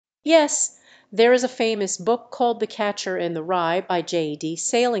Yes, there is a famous book called The Catcher in the Rye by J.D.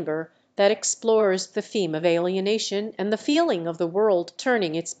 Salinger that explores the theme of alienation and the feeling of the world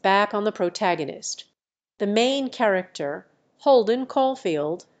turning its back on the protagonist. The main character, Holden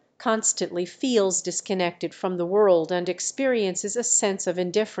Caulfield, constantly feels disconnected from the world and experiences a sense of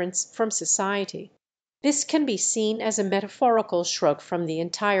indifference from society. This can be seen as a metaphorical shrug from the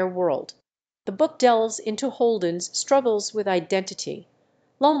entire world. The book delves into Holden's struggles with identity,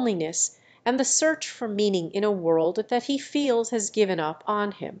 loneliness, and the search for meaning in a world that he feels has given up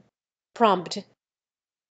on him. Prompt